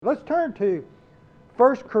Let's turn to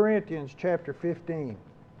 1 Corinthians chapter 15.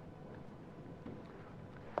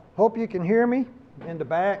 Hope you can hear me in the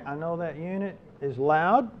back. I know that unit is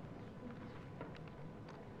loud.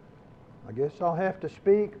 I guess I'll have to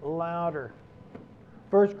speak louder.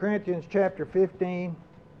 1 Corinthians chapter 15.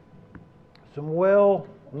 Some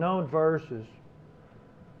well-known verses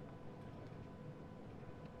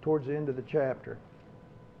towards the end of the chapter.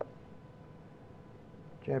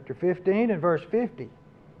 Chapter 15 and verse 50.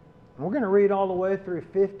 And we're going to read all the way through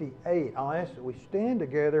 58. I'll ask that we stand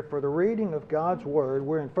together for the reading of God's Word.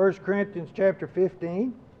 We're in 1 Corinthians chapter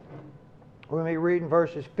 15. We're going to be reading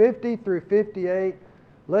verses 50 through 58.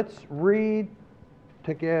 Let's read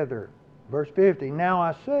together. Verse 50. Now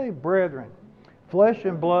I say, brethren, flesh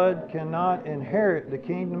and blood cannot inherit the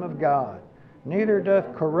kingdom of God, neither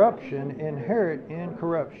doth corruption inherit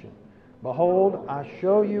incorruption. Behold, I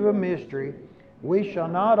show you a mystery. We shall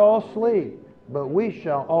not all sleep, but we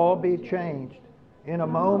shall all be changed. In a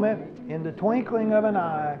moment, in the twinkling of an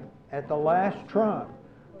eye, at the last trump.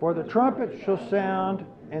 For the trumpet shall sound,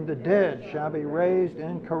 and the dead shall be raised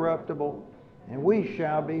incorruptible, and we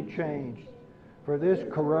shall be changed. For this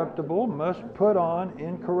corruptible must put on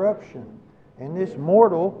incorruption, and this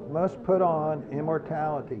mortal must put on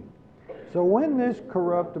immortality. So when this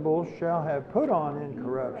corruptible shall have put on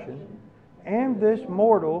incorruption, and this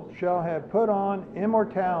mortal shall have put on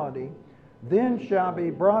immortality, then shall be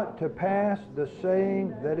brought to pass the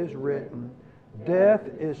saying that is written, Death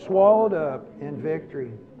is swallowed up in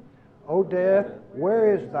victory. O death,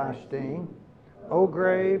 where is thy sting? O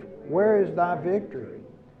grave, where is thy victory?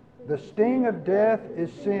 The sting of death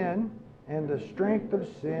is sin, and the strength of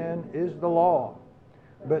sin is the law.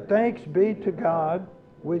 But thanks be to God,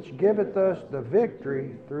 which giveth us the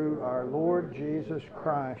victory through our Lord Jesus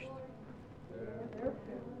Christ.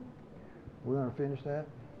 We're going to finish that?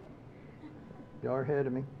 Y'all are ahead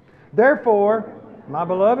of me. Therefore, my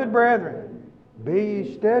beloved brethren, be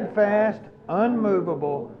ye steadfast,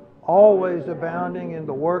 unmovable, always abounding in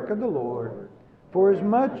the work of the Lord, for as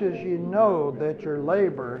much as ye know that your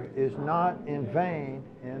labor is not in vain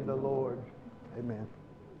in the Lord. Amen.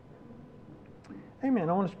 Amen.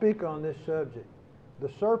 I want to speak on this subject, the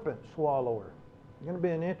Serpent Swallower. It's going to be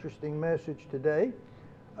an interesting message today.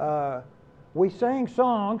 We sang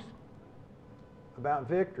songs about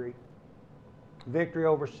victory. Victory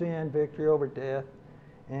over sin, victory over death.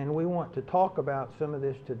 And we want to talk about some of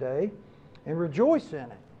this today and rejoice in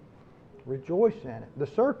it. Rejoice in it. The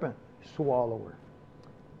Serpent Swallower.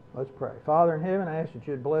 Let's pray. Father in heaven, I ask that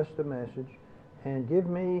you'd bless the message and give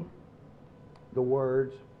me the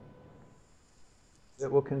words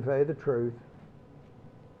that will convey the truth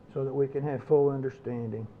so that we can have full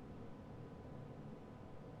understanding.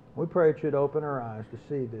 We pray that you'd open our eyes to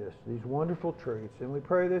see this, these wonderful truths. And we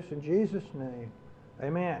pray this in Jesus' name.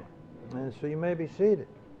 Amen. And so you may be seated.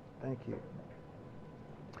 Thank you.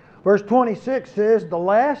 Verse 26 says, the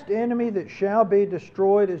last enemy that shall be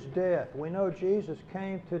destroyed is death. We know Jesus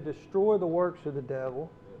came to destroy the works of the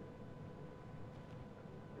devil.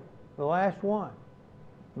 The last one,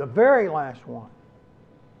 the very last one,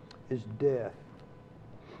 is death.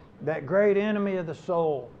 That great enemy of the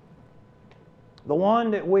soul. The one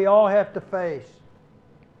that we all have to face.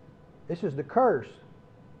 This is the curse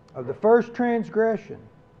of the first transgression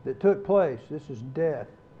that took place. This is death.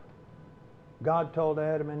 God told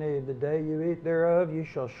Adam and Eve, the day you eat thereof, you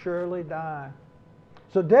shall surely die.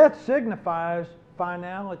 So death signifies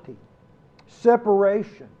finality,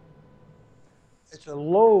 separation. It's a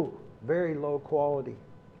low, very low quality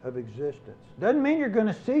of existence. Doesn't mean you're going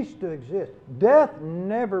to cease to exist. Death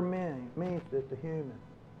never means that the human,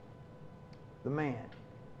 the man,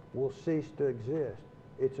 will cease to exist.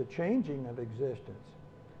 It's a changing of existence.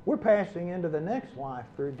 We're passing into the next life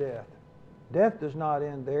through death. Death does not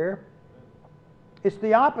end there. It's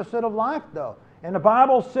the opposite of life, though. And the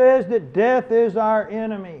Bible says that death is our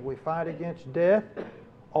enemy. We fight against death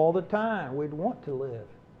all the time. We'd want to live.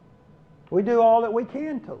 We do all that we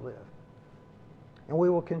can to live. And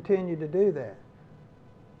we will continue to do that.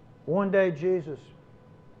 One day Jesus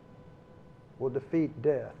will defeat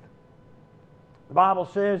death. The Bible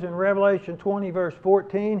says in Revelation 20 verse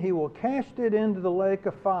 14, He will cast it into the lake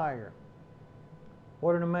of fire.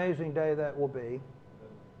 What an amazing day that will be.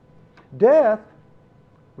 Death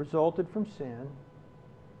resulted from sin.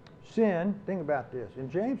 Sin, think about this.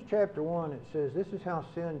 In James chapter 1 it says this is how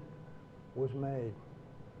sin was made.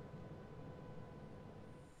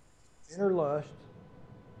 Inner lust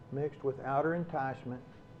mixed with outer enticement,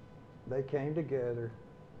 they came together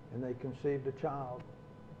and they conceived a child.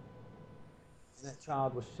 And that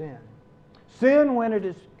child was sin. Sin, when it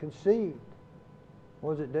is conceived,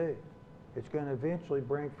 what does it do? It's going to eventually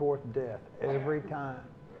bring forth death every time.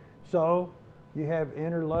 So you have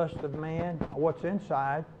inner lust of man, what's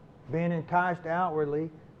inside, being enticed outwardly.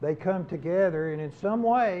 They come together, and in some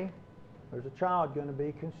way, there's a child going to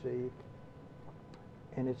be conceived,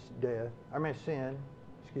 and it's sin,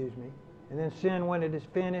 and then sin, when it is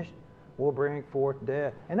finished, will bring forth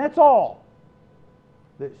death. And that's all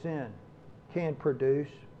that sin can produce.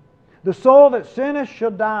 The soul that sinneth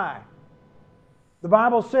shall die. The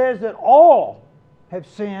Bible says that all have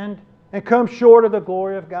sinned and come short of the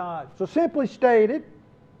glory of God. So simply stated,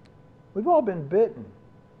 we've all been bitten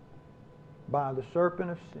by the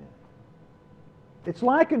serpent of sin. It's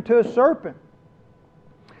likened to a serpent.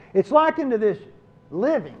 It's likened to this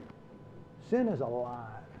living. Sin is alive.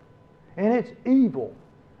 And it's evil.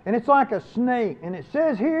 And it's like a snake. And it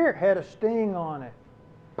says here, it had a sting on it.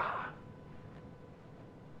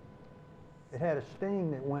 It had a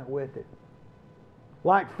sting that went with it.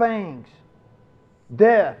 Like fangs.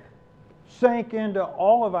 Death sank into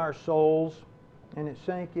all of our souls, and it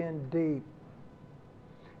sank in deep.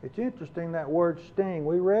 It's interesting, that word sting.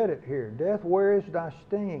 We read it here. Death, where is thy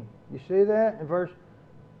sting? You see that in verse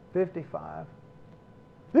 55?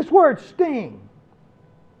 This word sting,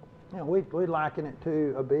 we liken it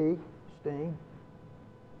to a bee sting,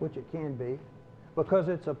 which it can be, because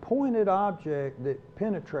it's a pointed object that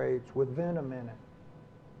penetrates with venom in it.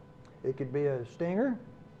 It could be a stinger,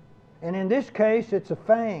 and in this case, it's a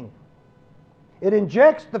fang. It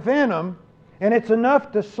injects the venom, and it's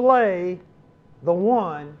enough to slay the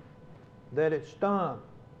one that it stung.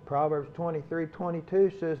 Proverbs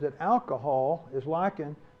 23:22 says that alcohol is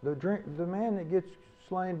likened, the man that gets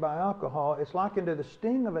slain by alcohol, it's likened to the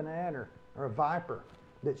sting of an adder or a viper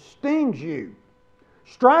that stings you,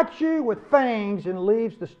 strikes you with fangs, and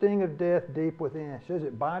leaves the sting of death deep within. It says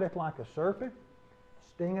it biteth like a serpent,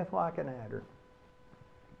 stingeth like an adder.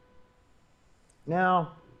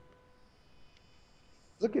 Now,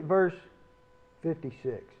 look at verse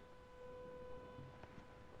 56.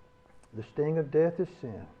 The sting of death is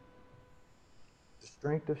sin. The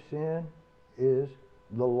strength of sin is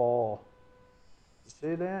the law. You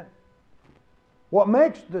see that? What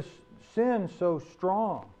makes the sin so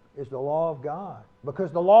strong is the law of God.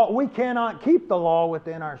 Because the law, we cannot keep the law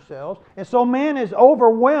within ourselves. And so man is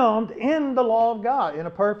overwhelmed in the law of God in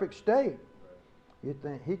a perfect state. You'd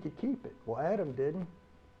think he could keep it. Well, Adam didn't.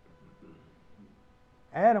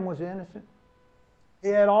 Adam was innocent. He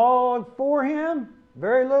had all for him,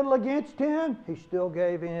 very little against him. He still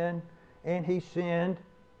gave in, and he sinned.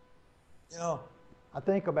 You know, I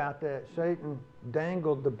think about that. Satan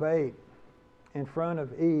dangled the bait in front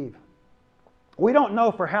of Eve. We don't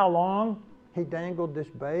know for how long he dangled this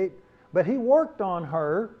bait, but he worked on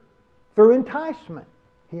her through enticement.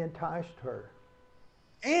 He enticed her.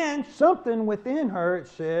 And something within her, it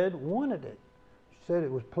said, wanted it. She said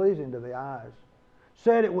it was pleasing to the eyes.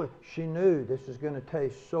 Said it was, she knew this is going to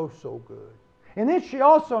taste so good. And then she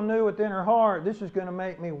also knew within her heart, this is going to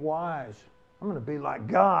make me wise. I'm going to be like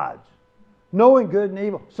gods, knowing good and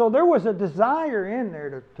evil. So there was a desire in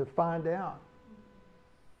there to find out.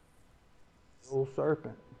 The old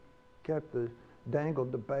serpent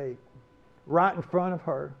dangled the bait right in front of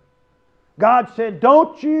her. God said,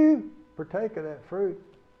 don't you partake of that fruit.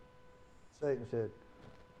 Satan said,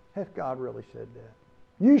 hath God really said that?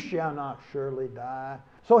 You shall not surely die.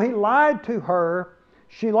 So he lied to her.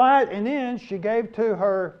 She lied, and then she gave to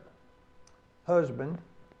her husband,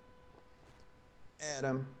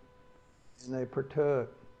 Adam, and they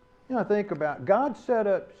partook. You know, think about, God set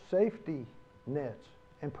up safety nets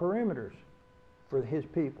and perimeters for his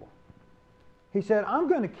people. He said, I'm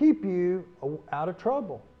going to keep you out of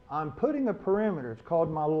trouble. I'm putting a perimeter. It's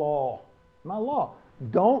called my law. My law.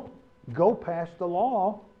 Don't go past the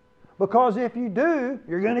law, because if you do,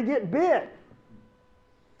 you're going to get bit.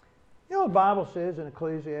 You know what the Bible says in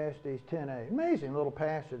Ecclesiastes 10:8? Amazing little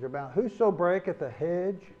passage about whoso breaketh a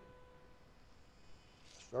hedge,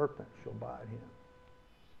 the serpent shall bite him.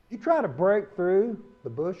 You try to break through the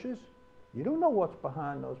bushes, you don't know what's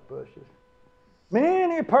behind those bushes.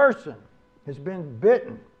 Many a person has been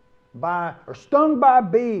bitten by or stung by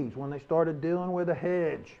bees when they started dealing with a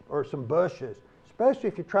hedge or some bushes, especially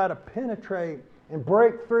if you try to penetrate and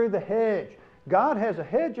break through the hedge. God has a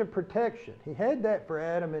hedge of protection. He had that for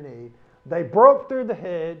Adam and Eve. They broke through the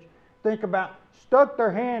hedge. Think about, stuck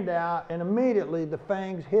their hand out, and immediately the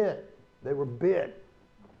fangs hit. They were bit.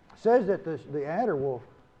 It says that the adder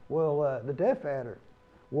the deaf adder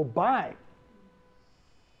will bite.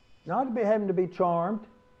 Not having to be charmed.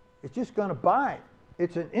 It's just going to bite.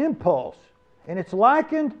 It's an impulse. And it's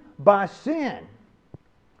likened by sin.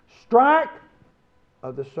 Strike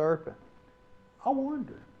of the serpent. I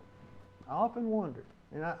I often wonder,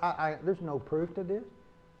 and there's no proof to this.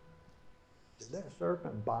 Did that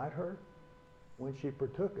serpent bite her when she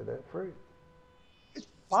partook of that fruit? It's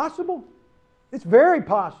possible. It's very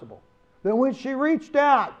possible that when she reached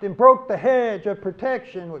out and broke the hedge of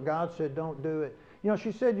protection, what God said, don't do it.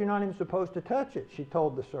 She said, you're not even supposed to touch it, she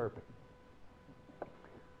told the serpent.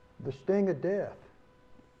 The sting of death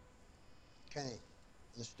came.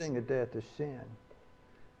 The sting of death is sin.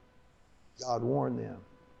 God warned them,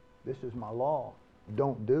 this is my law.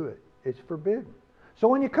 Don't do it. It's forbidden. So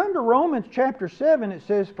when you come to Romans chapter 7, it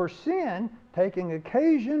says, for sin, taking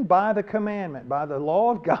occasion by the commandment, by the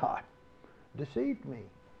law of God, deceived me.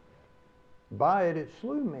 By it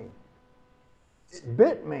slew me. It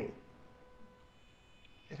bit me.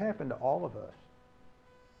 It happened to all of us.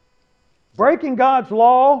 Breaking God's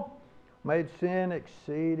law made sin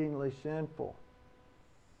exceedingly sinful.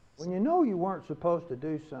 When you know you weren't supposed to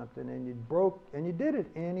do something and you did it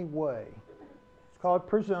anyway, it's called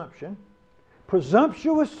presumption.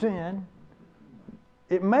 Presumptuous sin,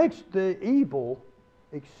 it makes the evil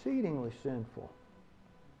exceedingly sinful.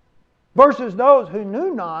 Versus those who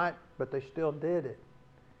knew not, but they still did it.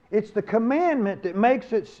 It's the commandment that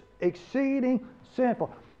makes it exceeding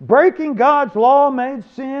sinful. Breaking God's law made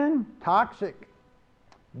sin toxic,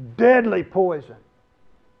 deadly poison.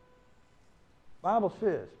 The Bible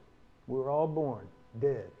says we were all born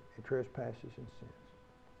dead in trespasses and sins.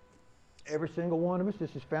 Every single one of us.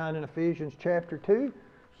 This is found in Ephesians chapter 2.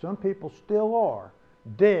 Some people still are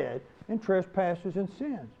dead in trespasses and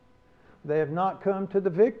sins. They have not come to the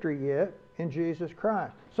victory yet in Jesus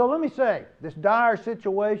Christ. So let me say, this dire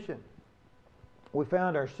situation we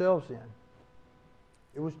found ourselves in,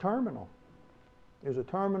 it was terminal. It was a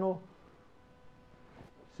terminal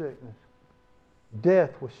sickness.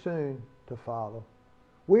 Death was soon to follow.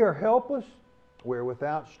 We are helpless. We're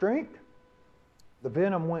without strength. The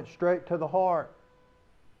venom went straight to the heart.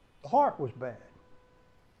 The heart was bad.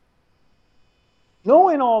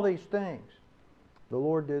 Knowing all these things, the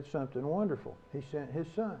Lord did something wonderful. He sent His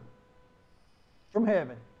Son from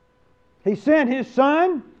heaven. He sent His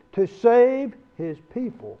Son to save His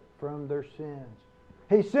people from their sins.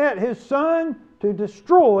 He sent His Son to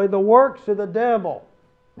destroy the works of the devil.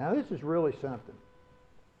 Now this is really something.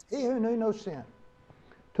 He who knew no sin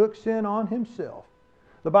took sin on Himself.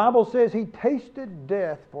 The Bible says He tasted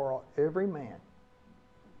death for every man.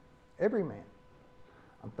 Every man.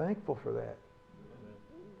 I'm thankful for that.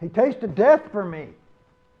 He tasted death for me.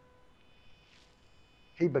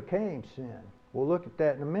 He became sin. We'll look at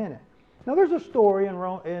that in a minute. Now there's a story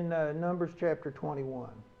in Numbers chapter 21.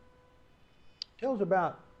 It tells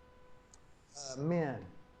about men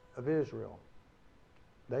of Israel.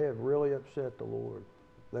 They have really upset the Lord.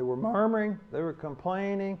 They were murmuring, they were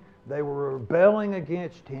complaining, they were rebelling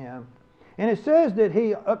against Him. And it says that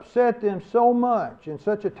He upset them so much, in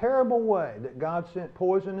such a terrible way, that God sent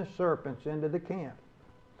poisonous serpents into the camp.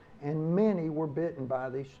 And many were bitten by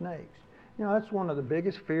these snakes. That's one of the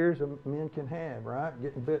biggest fears men can have, right?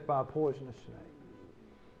 Getting bit by a poisonous snake.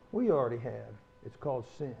 We already have. It's called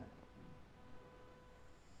sin.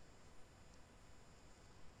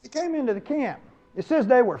 They came into the camp. It says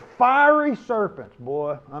they were fiery serpents.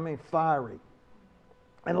 Boy, I mean fiery.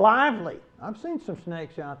 And lively. I've seen some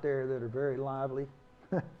snakes out there that are very lively.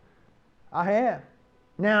 I have.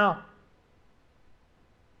 Now,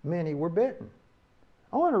 many were bitten.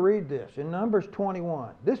 I want to read this in Numbers 21.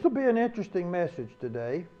 This will be an interesting message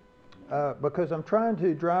today because I'm trying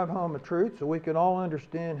to drive home a truth so we can all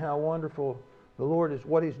understand how wonderful the Lord is,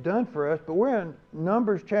 what He's done for us. But we're in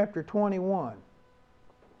Numbers chapter 21.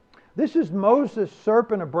 This is Moses'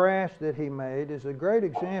 serpent of brass that he made. Is a great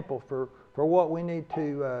example for what we need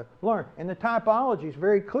to learn. And the typology is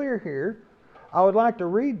very clear here. I would like to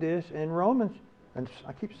read this in Romans, and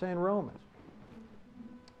I keep saying Romans.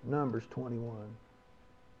 Numbers 21.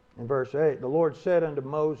 In verse 8, the Lord said unto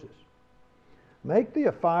Moses, make thee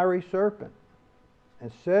a fiery serpent,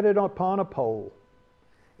 and set it upon a pole.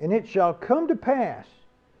 And it shall come to pass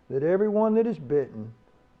that every one that is bitten,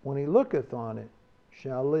 when he looketh on it,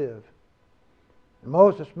 shall live. And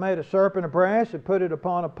Moses made a serpent of brass and put it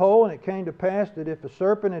upon a pole, and it came to pass that if a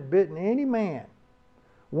serpent had bitten any man,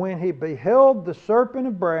 when he beheld the serpent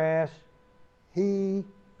of brass, he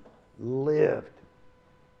lived.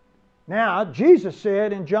 Now, Jesus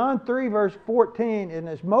said in John 3, verse 14, and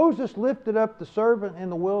as Moses lifted up the serpent in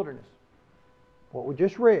the wilderness, what we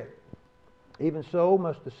just read, even so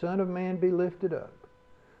must the Son of Man be lifted up,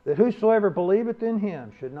 that whosoever believeth in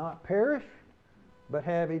Him should not perish, but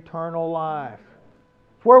have eternal life.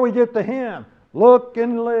 It's where we get the hymn, look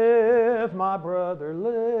and live, my brother,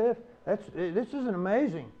 live. This is an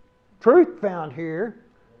amazing truth found here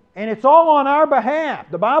And it's all on our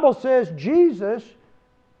behalf. The Bible says Jesus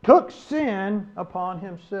took sin upon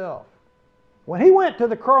himself. When he went to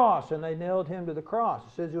the cross and they nailed him to the cross,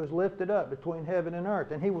 it says he was lifted up between heaven and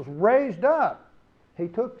earth, and he was raised up. He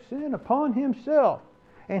took sin upon himself,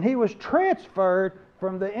 and he was transferred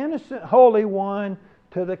from the innocent Holy One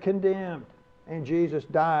to the condemned. And Jesus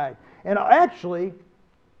died and actually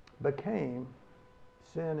became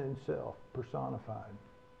sin himself personified.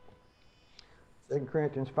 2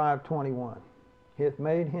 Corinthians 5:21. He hath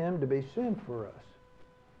made him to be sin for us.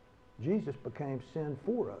 Jesus became sin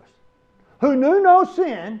for us, who knew no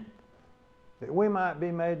sin, that we might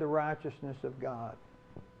be made the righteousness of God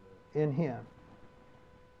in him.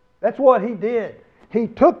 That's what he did. He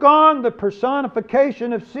took on the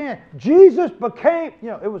personification of sin. Jesus became,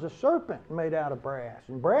 it was a serpent made out of brass.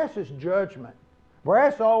 And brass is judgment.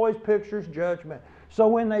 Brass always pictures judgment. So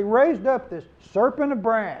when they raised up this serpent of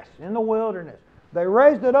brass in the wilderness, they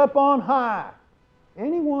raised it up on high.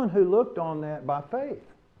 Anyone who looked on that by faith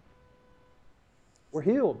were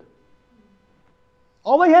healed.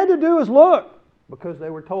 All they had to do was look, because they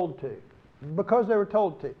were told to. Because they were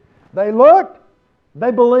told to. They looked,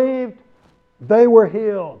 they believed, they were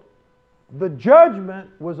healed. The judgment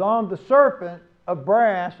was on the serpent of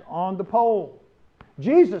brass on the pole.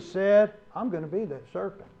 Jesus said, I'm going to be that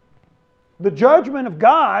serpent. The judgment of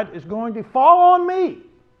God is going to fall on me.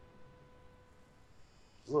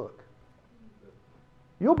 Look.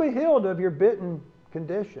 You'll be healed of your bitten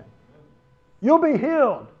condition. You'll be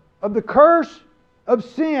healed of the curse of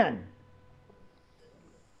sin.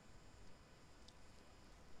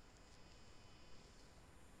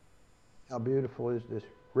 How beautiful is this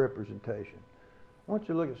representation? I want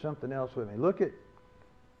you to look at something else with me. Look at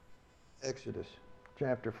Exodus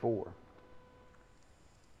chapter 4.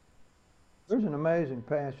 There's an amazing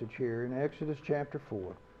passage here in Exodus chapter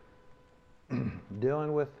 4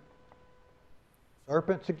 dealing with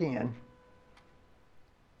serpents again.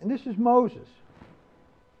 And this is Moses.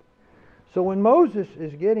 So when Moses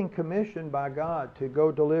is getting commissioned by God to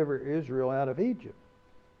go deliver Israel out of Egypt,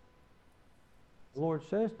 the Lord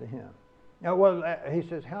says to him, he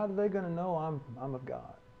says, how are they going to know I'm of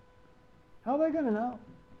God? How are they going to know?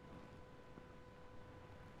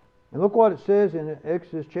 And look what it says in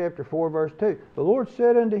Exodus chapter 4, verse 2. The Lord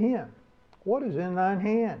said unto him, what is in thine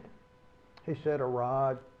hand? He said, a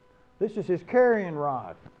rod. This is his carrying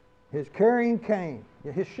rod, his carrying cane,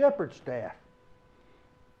 his shepherd's staff.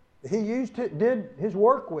 He did his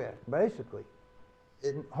work with, basically.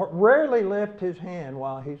 It rarely left his hand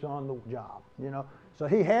while he's on the job, So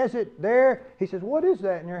he has it there. He says, what is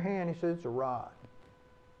that in your hand? He says, it's a rod.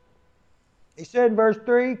 He said in verse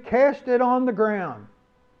 3, cast it on the ground.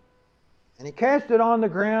 And he cast it on the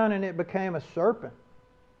ground, and it became a serpent.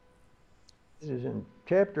 This is in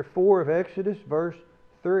chapter 4 of Exodus, verse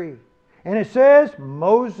 3. And it says,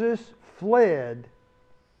 Moses fled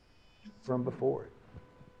from before it.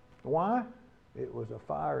 Why? It was a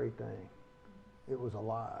fiery thing. It was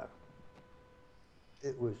alive.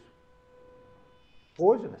 It was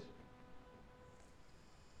poisonous.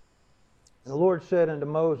 And the Lord said unto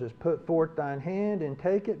Moses, put forth thine hand and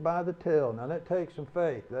take it by the tail. Now that takes some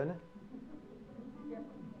faith, doesn't it?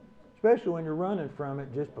 Especially when you're running from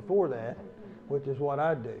it just before that, which is what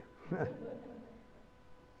I do.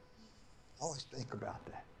 Always think about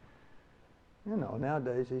that.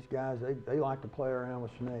 Nowadays these guys, they like to play around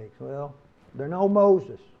with snakes. Well, they're no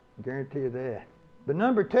Moses. I guarantee you that. But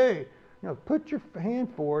number 2, put your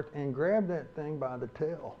hand forth and grab that thing by the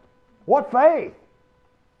tail. What faith?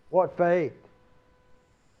 What faith?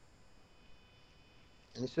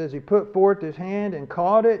 And he says he put forth his hand and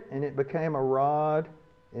caught it, and it became a rod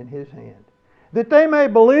in his hand. That they may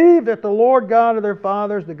believe that the Lord God of their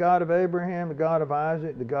fathers, the God of Abraham, the God of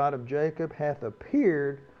Isaac, the God of Jacob, hath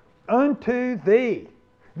appeared unto thee.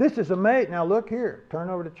 This is amazing. Now look here. Turn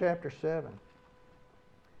over to chapter 7.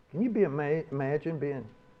 Can you imagine being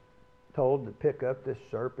told to pick up this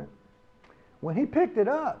serpent? When he picked it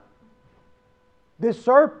up, this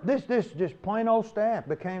just plain old staff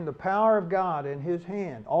became the power of God in his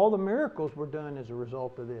hand. All the miracles were done as a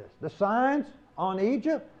result of this. The signs on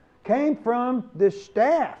Egypt came from this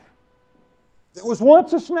staff. It was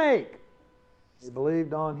once a snake. He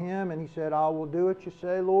believed on him and he said, I will do what you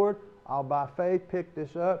say, Lord. I'll by faith pick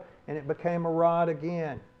this up. And it became a rod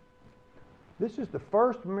again. This is the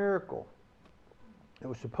first miracle that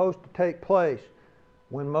was supposed to take place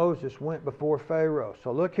when Moses went before Pharaoh.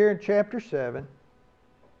 So look here in chapter 7.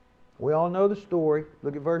 We all know the story.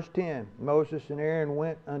 Look at verse 10. Moses and Aaron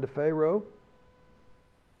went unto Pharaoh,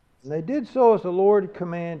 and they did so as the Lord had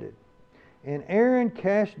commanded. And Aaron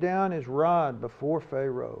cast down his rod before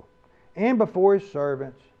Pharaoh and before his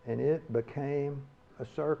servants, and it became a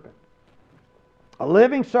serpent. A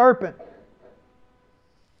living serpent.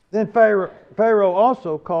 Then Pharaoh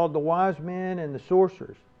also called the wise men and the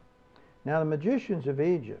sorcerers. Now the magicians of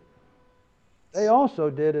Egypt, they also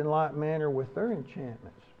did in like manner with their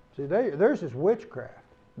enchantments. See, theirs is witchcraft.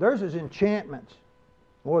 Theirs is enchantments.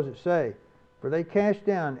 What does it say? For they cast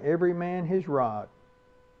down every man his rod.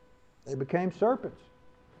 They became serpents.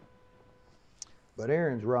 But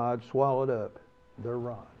Aaron's rod swallowed up their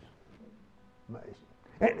rods. Amazing.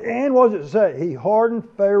 And what does it say? He hardened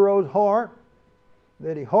Pharaoh's heart,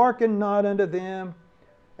 that he hearkened not unto them,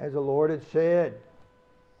 as the Lord had said.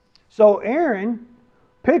 So Aaron,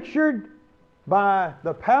 pictured by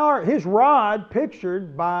the power, his rod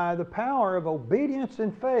pictured by the power of obedience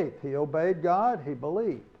and faith. He obeyed God, he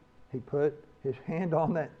believed. He put his hand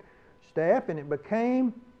on that staff and it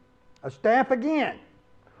became a staff again.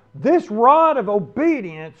 This rod of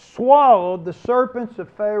obedience swallowed the serpents of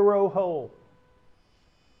Pharaoh whole.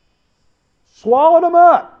 Swallowed them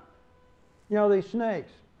up. You know, these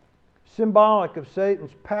snakes, symbolic of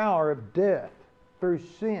Satan's power of death through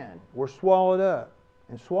sin, were swallowed up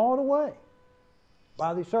and swallowed away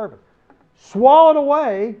by these serpents. Swallowed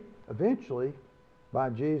away, eventually, by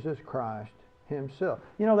Jesus Christ himself.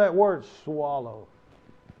 You know that word, swallow.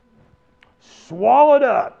 Swallowed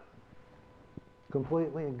up.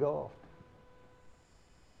 Completely engulfed.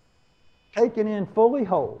 Taken in fully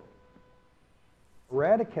whole.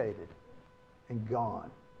 Eradicated and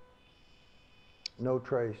gone. No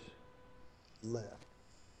trace left.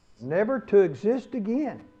 Never to exist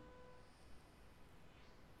again.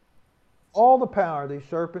 All the power these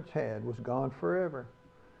serpents had was gone forever.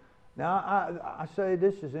 Now, I say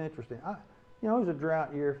this is interesting. It was a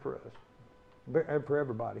drought year for us, for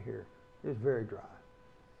everybody here. It was very dry.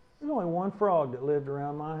 There's only one frog that lived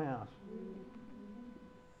around my house.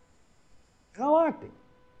 And I liked him.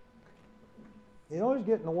 He'd always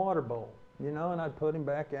get in the water bowl, and I'd put him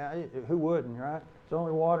back out. Who wouldn't, right? It's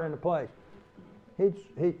only water in the place.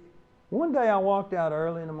 One day I walked out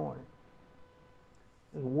early in the morning.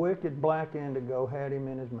 This wicked black indigo had him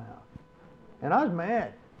in his mouth. And I was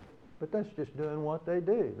mad. But that's just doing what they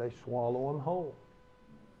do. They swallow him whole.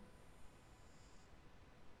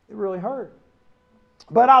 It really hurt.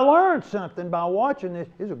 But I learned something by watching this.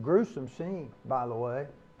 It's a gruesome scene, by the way.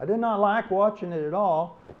 I did not like watching it at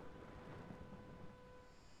all.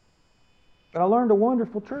 But I learned a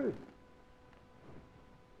wonderful truth.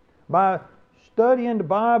 By studying the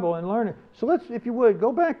Bible and learning. So let's, if you would,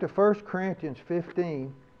 go back to 1 Corinthians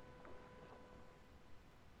 15.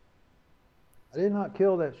 I did not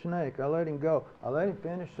kill that snake. I let him go. I let him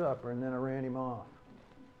finish supper and then I ran him off.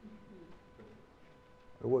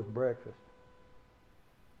 It was breakfast.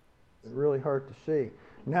 It really hurt to see.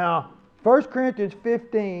 Now, 1 Corinthians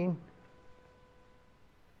 15,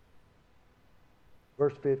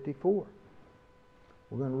 verse 54.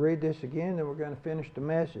 We're going to read this again, then we're going to finish the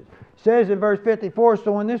message. It says in verse 54,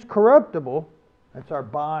 so in this corruptible, that's our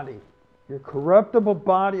body, your corruptible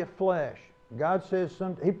body of flesh, God says,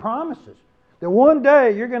 He promises that one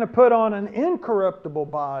day you're going to put on an incorruptible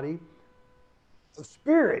body of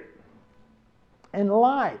spirit and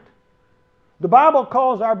light. The Bible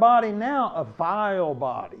calls our body now a vile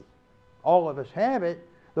body. All of us have it.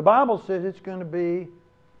 The Bible says it's going to be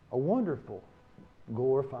a wonderful,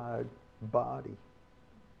 glorified body.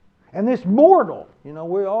 And this mortal,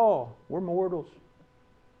 we're mortals.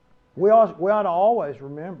 We ought to always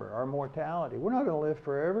remember our mortality. We're not going to live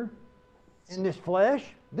forever in this flesh.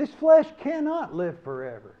 This flesh cannot live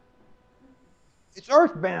forever. It's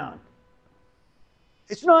earthbound.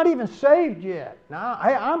 It's not even saved yet. Now,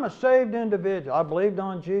 I'm a saved individual. I believed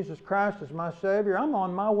on Jesus Christ as my Savior. I'm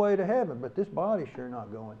on my way to heaven, but this body's sure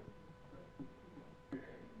not going.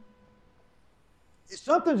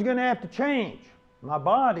 Something's going to have to change. My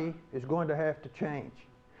body is going to have to change.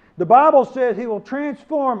 The Bible says He will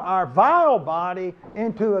transform our vile body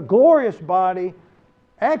into a glorious body,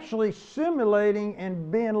 actually simulating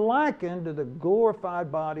and being likened to the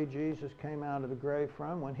glorified body Jesus came out of the grave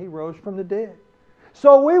from when He rose from the dead.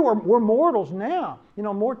 So we're mortals now.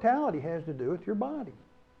 Mortality has to do with your body.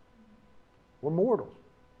 We're mortals.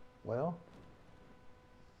 Well,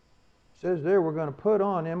 it says there we're going to put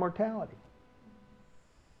on immortality.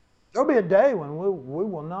 There'll be a day when we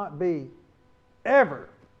will not be ever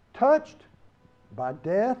touched by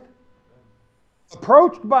death,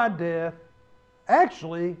 approached by death.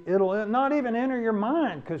 Actually, it'll not even enter your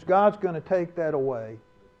mind because God's going to take that away.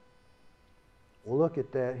 We'll look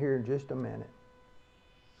at that here in just a minute.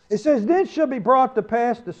 It says, then shall be brought to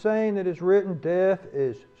pass the saying that is written, death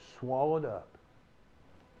is swallowed up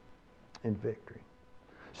in victory.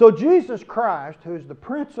 So Jesus Christ, who is the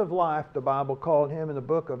Prince of Life, the Bible called him in the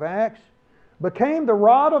book of Acts, became the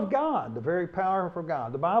rod of God, the very power of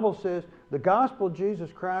God. The Bible says the gospel of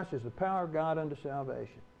Jesus Christ is the power of God unto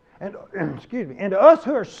salvation. And excuse me, and to us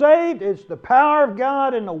who are saved, it's the power of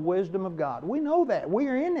God and the wisdom of God. We know that. We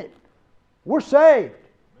are in it. We're saved.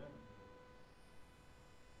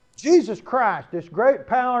 Jesus Christ, this great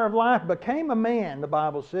power of life, became a man, the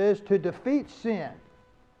Bible says, to defeat sin.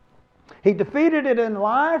 He defeated it in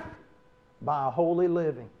life by a holy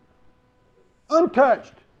living,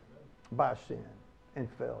 untouched by sin and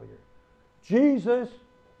failure. Jesus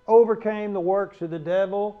overcame the works of the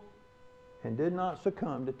devil and did not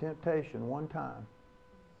succumb to temptation one time.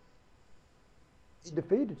 He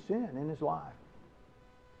defeated sin in his life.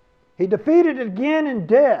 He defeated it again in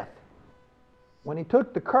death when he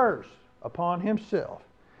took the curse upon himself.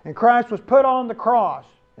 And Christ was put on the cross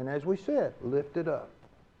and, as we said, lifted up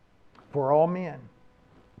for all men.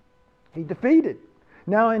 He defeated.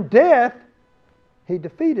 Now in death, he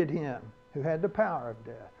defeated him who had the power of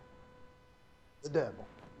death, the devil.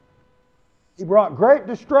 He brought great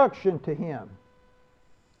destruction to him.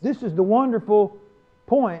 This is the wonderful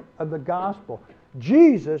point of the gospel.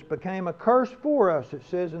 Jesus became a curse for us, it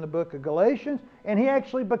says in the book of Galatians, and he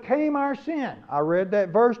actually became our sin. I read that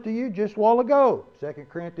verse to you just a while ago, 2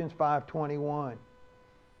 Corinthians 5:21.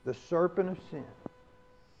 The serpent of sin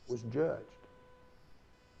was judged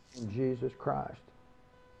in Jesus Christ.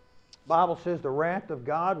 The Bible says the wrath of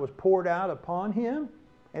God was poured out upon him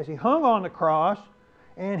as he hung on the cross,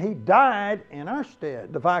 and he died in our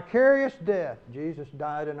stead. The vicarious death, Jesus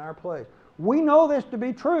died in our place. We know this to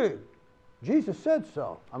be true. Jesus said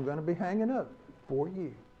so. I'm going to be hanging up for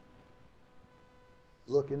you.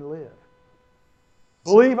 Look and live.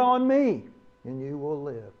 Believe on me, and you will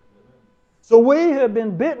live. So we who have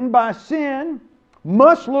been bitten by sin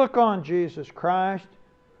must look on Jesus Christ,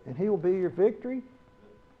 and he will be your victory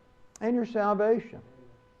and your salvation.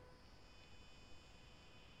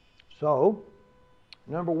 So,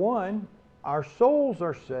 number one, our souls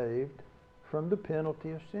are saved from the penalty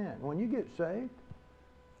of sin. When you get saved,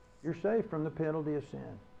 you're saved from the penalty of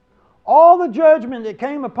sin. All the judgment that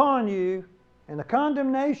came upon you and the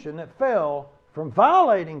condemnation that fell from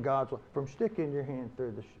violating God's law, from sticking your hand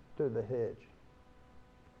through the hedge,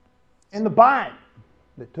 and the bite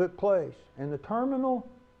that took place, and the terminal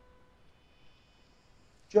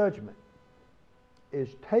judgment is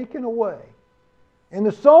taken away. And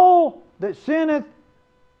the soul that sinneth,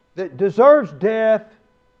 that deserves death,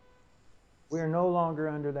 we are no longer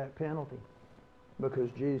under that penalty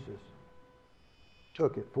because Jesus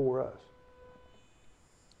took it for us.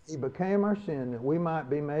 He became our sin that we might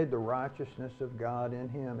be made the righteousness of God in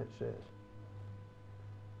him, it says.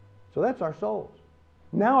 So that's our souls.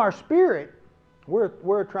 Now our spirit, we're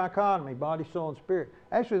a trichotomy, body, soul, and spirit.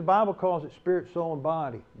 Actually, the Bible calls it spirit, soul, and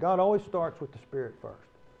body. God always starts with the spirit first.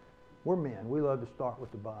 We're men. We love to start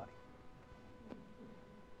with the body.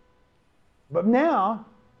 But now,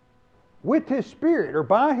 with his spirit, or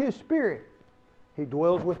by his spirit, he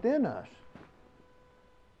dwells within us,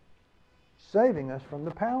 saving us from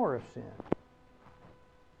the power of sin.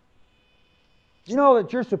 You know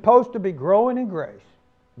that you're supposed to be growing in grace.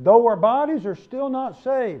 Though our bodies are still not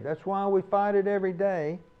saved, that's why we fight it every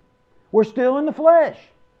day, we're still in the flesh.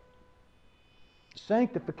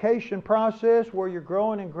 Sanctification process where you're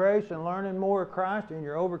growing in grace and learning more of Christ, and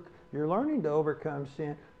you're learning to overcome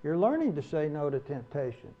sin. You're learning to say no to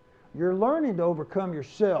temptation. You're learning to overcome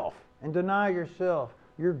yourself and deny yourself.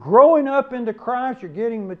 You're growing up into Christ. You're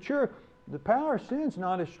getting mature. The power of sin's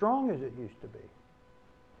not as strong as it used to be.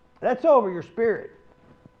 That's over your spirit.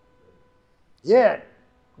 Yet,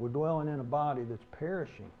 we're dwelling in a body that's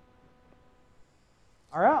perishing.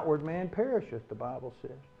 Our outward man perisheth, the Bible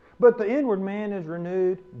says. But the inward man is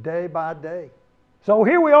renewed day by day. So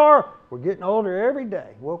here we are. We're getting older every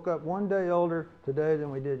day. Woke up one day older today than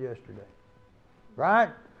we did yesterday. Right?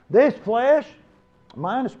 This flesh,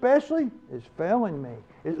 mine especially, is failing me.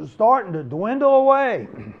 It's starting to dwindle away.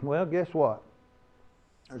 Well, guess what?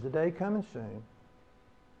 There's a day coming soon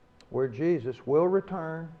where Jesus will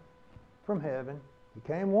return from heaven. He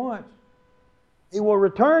came once. He will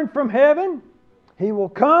return from heaven. He will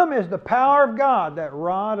come as the power of God, that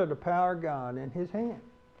rod of the power of God in his hand.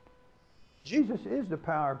 Jesus is the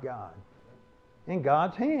power of God in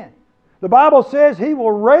God's hand. The Bible says he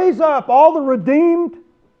will raise up all the redeemed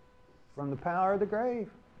from the power of the grave.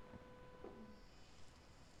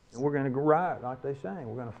 And we're going to go right, like they sang.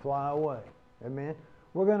 We're going to fly away. Amen.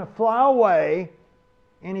 We're going to fly away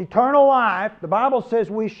in eternal life. The Bible says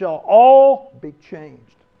we shall all be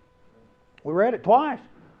changed. We read it twice.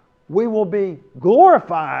 We will be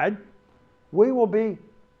glorified. We will be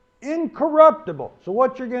Incorruptible. So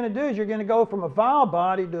what you're going to do is you're going to go from a vile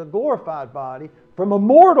body to a glorified body, from a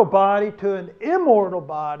mortal body to an immortal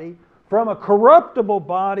body, from a corruptible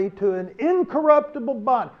body to an incorruptible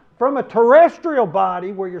body, from a terrestrial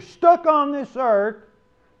body where you're stuck on this earth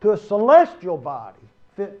to a celestial body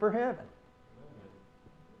fit for heaven.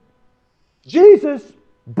 Jesus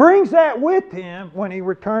brings that with Him when He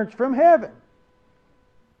returns from heaven.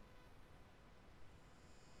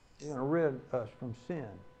 He's going to rid us from sin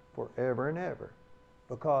forever and ever.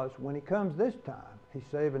 Because when He comes this time, He's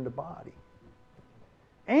saving the body.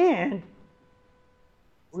 And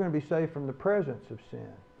we're going to be saved from the presence of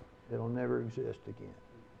sin. It'll never exist again.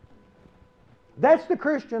 That's the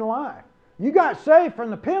Christian life. You got saved from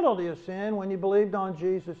the penalty of sin when you believed on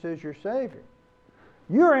Jesus as your Savior.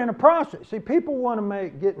 You're in a process. See, people want to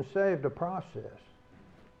make getting saved a process.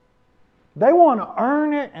 They want to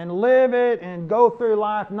earn it and live it and go through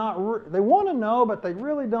life. They want to know, but they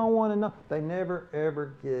really don't want to know. They never,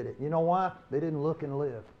 ever get it. You know why? They didn't look and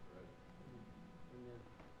live.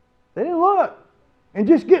 They didn't look and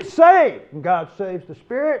just get saved. And God saves the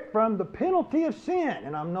spirit from the penalty of sin.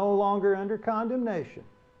 And I'm no longer under condemnation.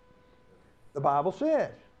 The Bible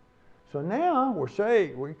says. So now we're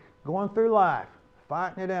saved. We're going through life,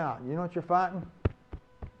 fighting it out. You know what you're fighting?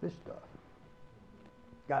 This stuff.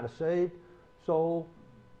 Got a saved soul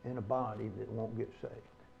and a body that won't get saved.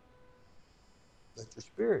 But your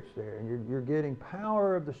spirit's there, and you're getting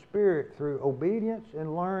power of the Spirit through obedience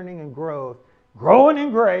and learning and growth, growing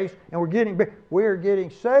in grace, and we're getting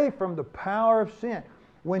saved from the power of sin.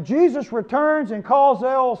 When Jesus returns and calls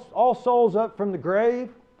all souls up from the grave,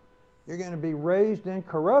 you're going to be raised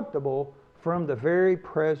incorruptible from the very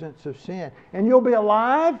presence of sin, and you'll be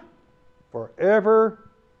alive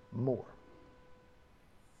forevermore.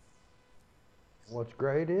 What's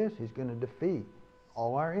great is He's going to defeat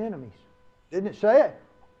all our enemies. Didn't it say it?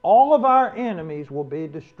 All of our enemies will be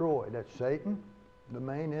destroyed. That's Satan, the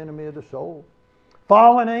main enemy of the soul.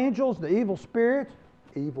 Fallen angels, the evil spirits,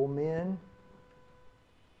 evil men.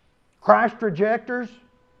 Christ rejectors.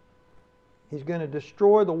 He's going to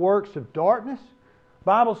destroy the works of darkness. The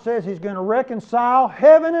Bible says He's going to reconcile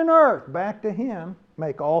heaven and earth back to Him,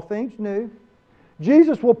 make all things new.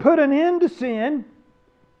 Jesus will put an end to sin.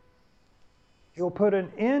 He'll put an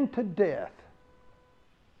end to death.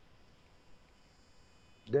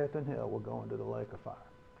 Death and hell will go into the lake of fire.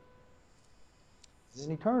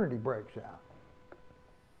 Then eternity breaks out.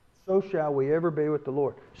 So shall we ever be with the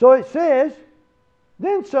Lord. So it says,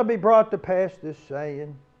 then shall be brought to pass this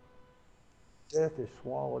saying, death is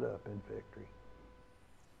swallowed up in victory.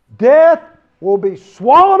 Death will be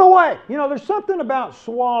swallowed away. You know, there's something about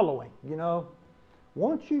swallowing. You know,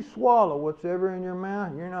 once you swallow what's ever in your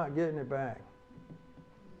mouth, you're not getting it back.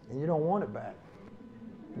 And you don't want it back.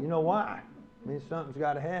 You know why? It means something's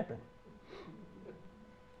got to happen.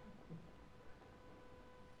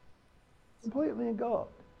 Completely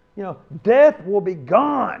engulfed. You know, death will be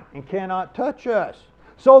gone and cannot touch us.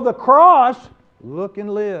 So the cross, look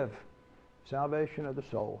and live. Salvation of the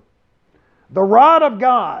soul. The rod of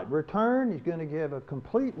God, return. He's going to give a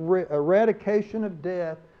complete eradication of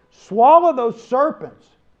death. Swallow those serpents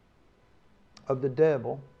of the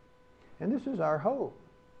devil. And this is our hope.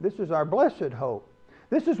 This is our blessed hope.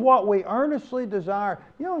 This is what we earnestly desire.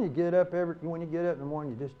 You know, when you get up in the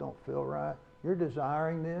morning, you just don't feel right. You're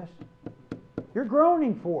desiring this. You're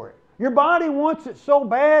groaning for it. Your body wants it so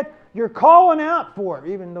bad, you're calling out for it,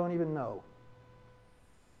 don't even know.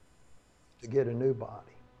 To get a new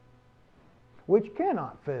body, which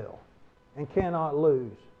cannot fail and cannot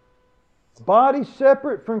lose. A body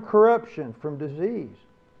separate from corruption, from disease,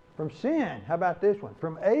 from sin. How about this one?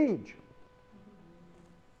 From age.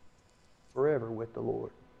 Forever with the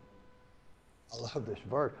Lord. I love this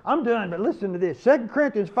verse. I'm done, but listen to this. 2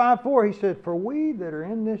 Corinthians 5:4, he said, for we that are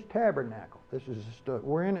in this tabernacle, this is the stuff,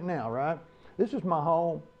 we're in it now, right? This is my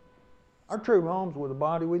home. Our true home's with the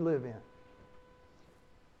body we live in.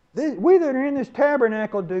 We that are in this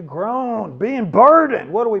tabernacle do groan, being burdened.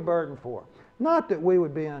 What are we burdened for? Not that we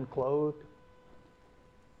would be unclothed,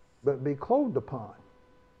 but be clothed upon,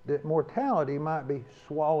 that mortality might be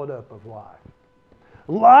swallowed up of life.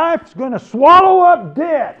 Life's going to swallow up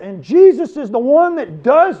death, and Jesus is the one that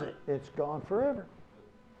does it. It's gone forever.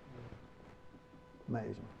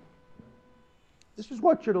 Amazing. This is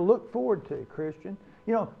what you're to look forward to, Christian.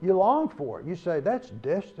 You know, you long for it. You say, that's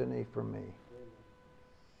destiny for me.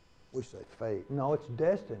 We say fate. No, it's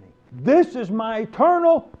destiny. This is my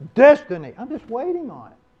eternal destiny. I'm just waiting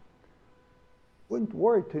on it. Wouldn't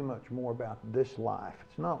worry too much more about this life.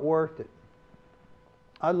 It's not worth it.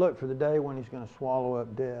 I look for the day when He's going to swallow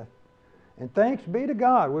up death. And thanks be to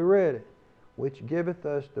God, we read it. which giveth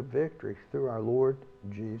us the victory through our Lord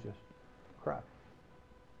Jesus Christ.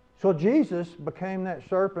 So Jesus became that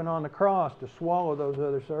serpent on the cross to swallow those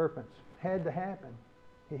other serpents. Had to happen.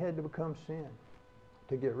 He had to become sin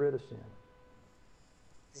to get rid of sin.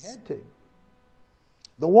 He had to.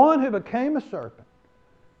 The one who became a serpent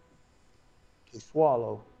to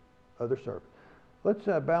swallow other serpents. Let's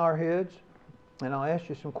bow our heads, and I'll ask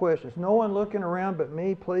you some questions. No one looking around but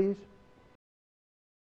me, please.